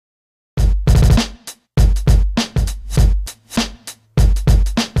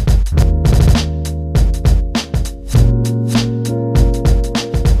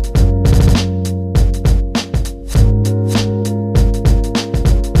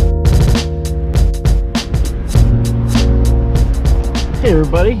Hey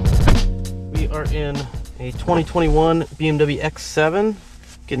everybody, we are in a 2021 BMW X7,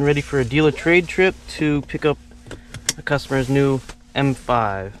 getting ready for a dealer trade trip to pick up a customer's new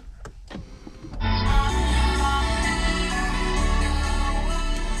M5.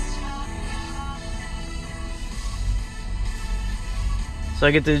 So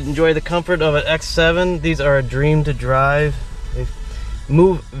I get to enjoy the comfort of an X7. These are a dream to drive. They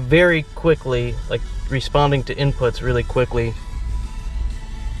move very quickly, like responding to inputs really quickly.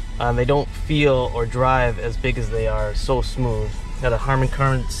 They don't feel or drive as big as they are, so smooth. Got a Harman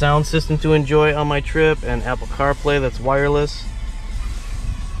Kardon sound system to enjoy on my trip, and Apple CarPlay that's wireless.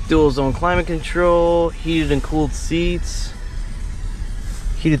 Dual zone climate control, heated and cooled seats,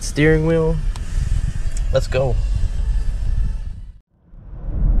 heated steering wheel. Let's go.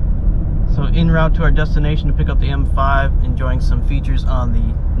 So en route to our destination to pick up the M5, enjoying some features on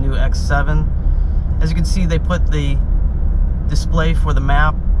the new X7. As you can see, they put the display for the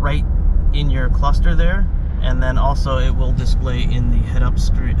map right in your cluster there, and then also it will display in the head-up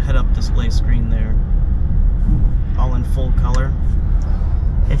display screen there, all in full color.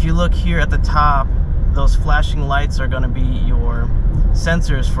 If you look here at the top, those flashing lights are going to be your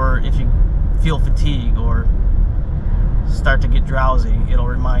sensors for if you feel fatigue or start to get drowsy. It'll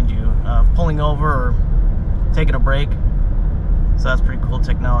remind you of pulling over or taking a break. So that's pretty cool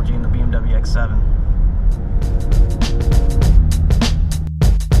technology in the BMW X7.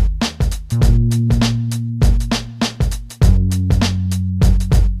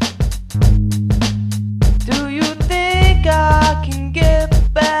 Do you think I can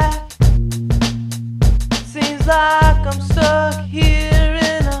get back? Seems like I'm stuck here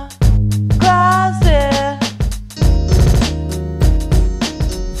in a closet.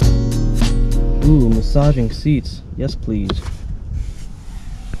 Ooh, massaging seats. Yes, please.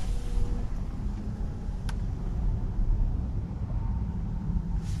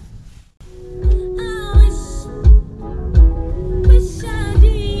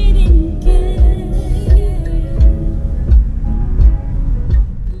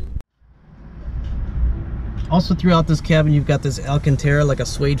 Also throughout this cabin, you've got this Alcantara, like a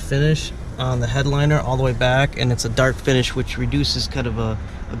suede finish on the headliner all the way back, and it's a dark finish which reduces kind of a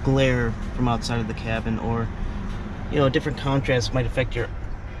glare from outside of the cabin, or you know, a different contrast might affect your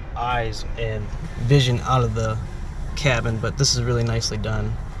eyes and vision out of the cabin, but this is really nicely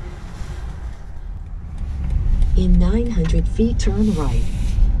done. In 900 feet, turn right.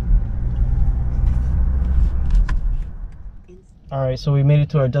 Alright, so we made it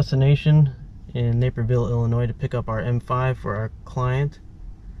to our destination in Naperville, Illinois to pick up our M5 for our client.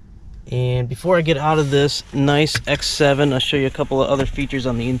 And before I get out of this nice X7, I'll show you a couple of other features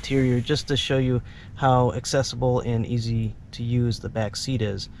on the interior just to show you how accessible and easy to use the back seat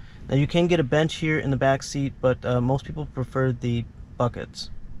is. Now you can get a bench here in the back seat, but most people prefer the buckets.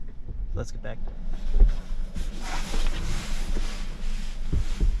 Let's get back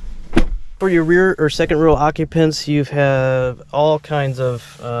there. For your rear or second row occupants, you have all kinds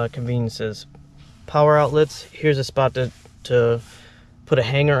of conveniences. Power outlets. Here's a spot to put a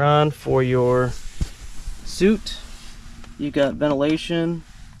hanger on for your suit. You got ventilation,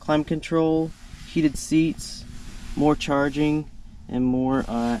 climate control, heated seats, more charging, and more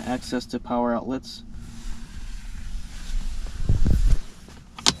access to power outlets.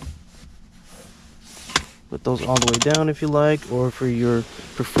 Put those all the way down if you like, or for your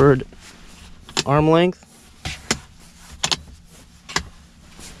preferred arm length.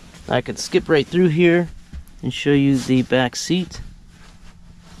 I could skip right through here and show you the back seat.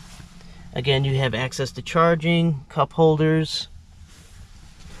 Again, you have access to charging, cup holders,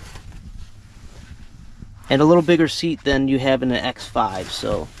 and a little bigger seat than you have in an X5,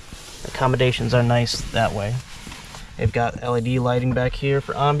 so accommodations are nice that way. They've got LED lighting back here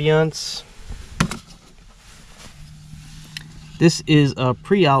for ambiance. This is a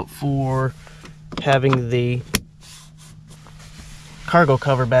pre-out for having the cargo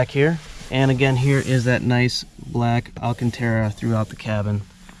cover back here, and again here is that nice black Alcantara throughout the cabin.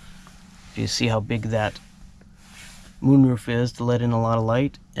 You see how big that moonroof is to let in a lot of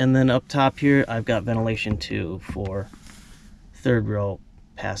light. And then up top here I've got ventilation too for third row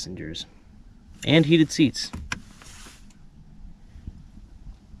passengers, and heated seats,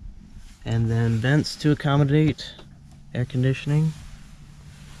 and then vents to accommodate air conditioning.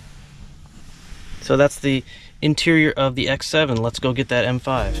 So that's the interior of the X7. Let's go get that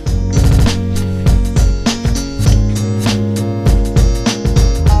M5.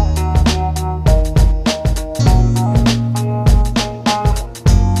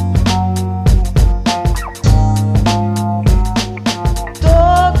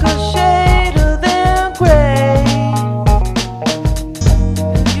 Darker shade than gray.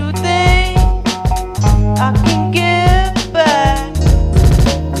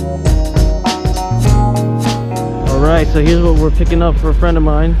 so here's what we're picking up for a friend of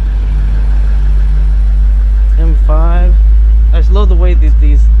mine. M5. I just love the way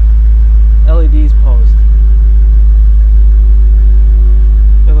these LEDs post.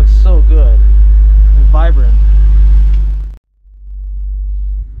 They look so good and vibrant.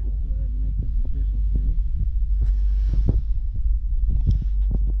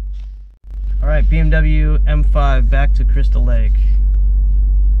 Alright, BMW M5 back to Crystal Lake.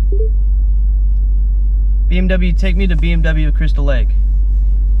 BMW, take me to BMW Crystal Lake.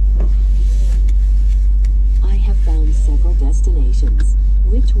 I have found several destinations.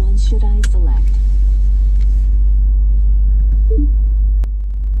 Which one should I select?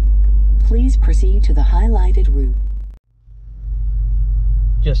 Please proceed to the highlighted route.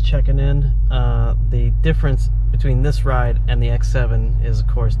 Just checking in. The difference between this ride and the X7 is, of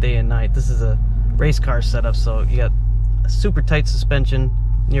course, day and night. This is a race car setup, so you got a super tight suspension,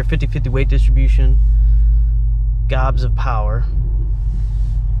 near 50-50 weight distribution, gobs of power.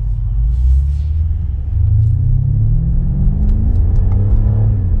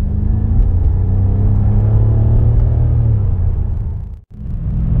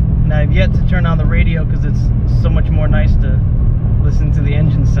 And I've yet to turn on the radio because it's so much more nice to listen to the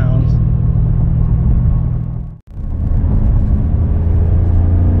engine sounds.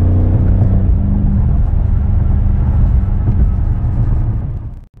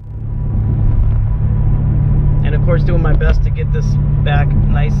 And of course, doing my best to get this back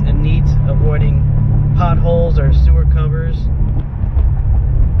nice and neat, avoiding potholes or sewer covers.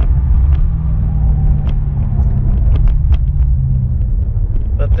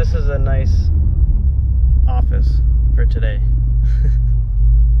 But this is a nice office for today.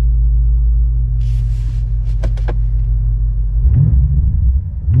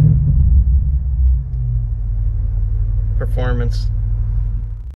 Performance.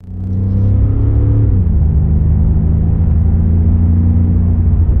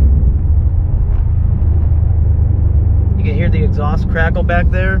 You can hear the exhaust crackle back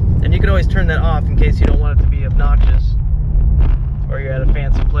there, and you can always turn that off in case you don't want it to be obnoxious, or you're at a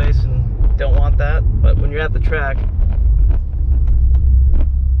fancy place and don't want that. But when you're at the track,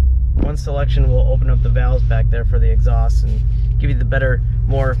 one selection will open up the valves back there for the exhaust and give you the better,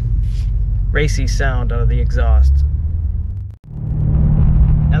 more racy sound out of the exhaust.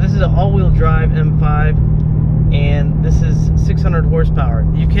 Now this is an all-wheel drive M5, and this is 600 horsepower.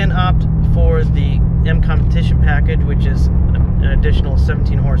 You can opt for the M Competition package, which is an additional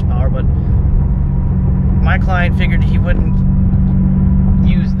 17 horsepower, but my client figured he wouldn't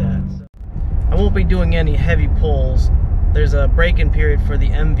use that. So I won't be doing any heavy pulls. There's a break-in period for the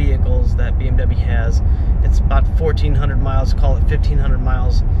M vehicles that BMW has. It's about 1,400 miles, call it 1,500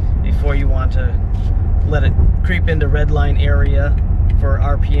 miles, before you want to let it creep into red line area for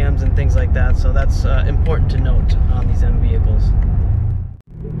RPMs and things like that. So that's important to note on these M vehicles.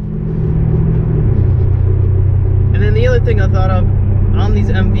 And then the other thing I thought of on these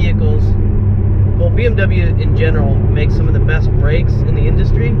M vehicles, well, BMW in general makes some of the best brakes in the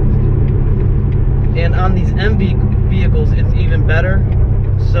industry, and on these M vehicles it's even better.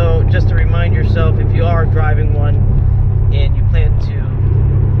 So just to remind yourself, if you are driving one and you plan to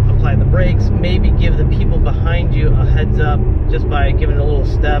apply the brakes, maybe give the people behind you a heads up just by giving a little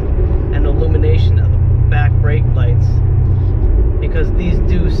step and illumination of the back brake lights, because these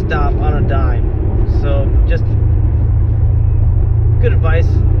do stop on a dime. So just good advice,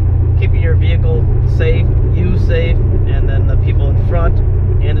 keeping your vehicle safe, you safe, and then the people in front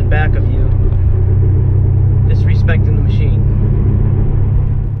and in back of you disrespecting the machine.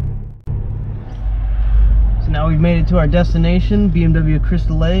 So now we've made it to our destination, BMW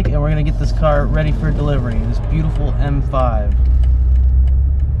Crystal Lake, and we're going to get this car ready for delivery, this beautiful M5.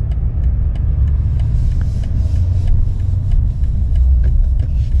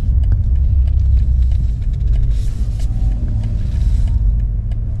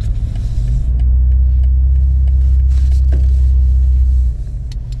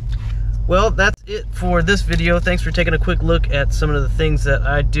 Well, that's it for this video. Thanks for taking a quick look at some of the things that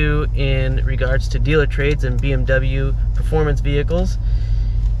I do in regards to dealer trades and BMW performance vehicles.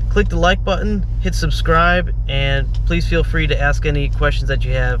 Click the like button, hit subscribe, and please feel free to ask any questions that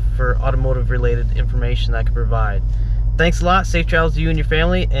you have for automotive related information I can provide. Thanks a lot, safe travels to you and your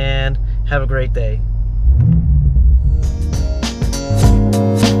family, and have a great day.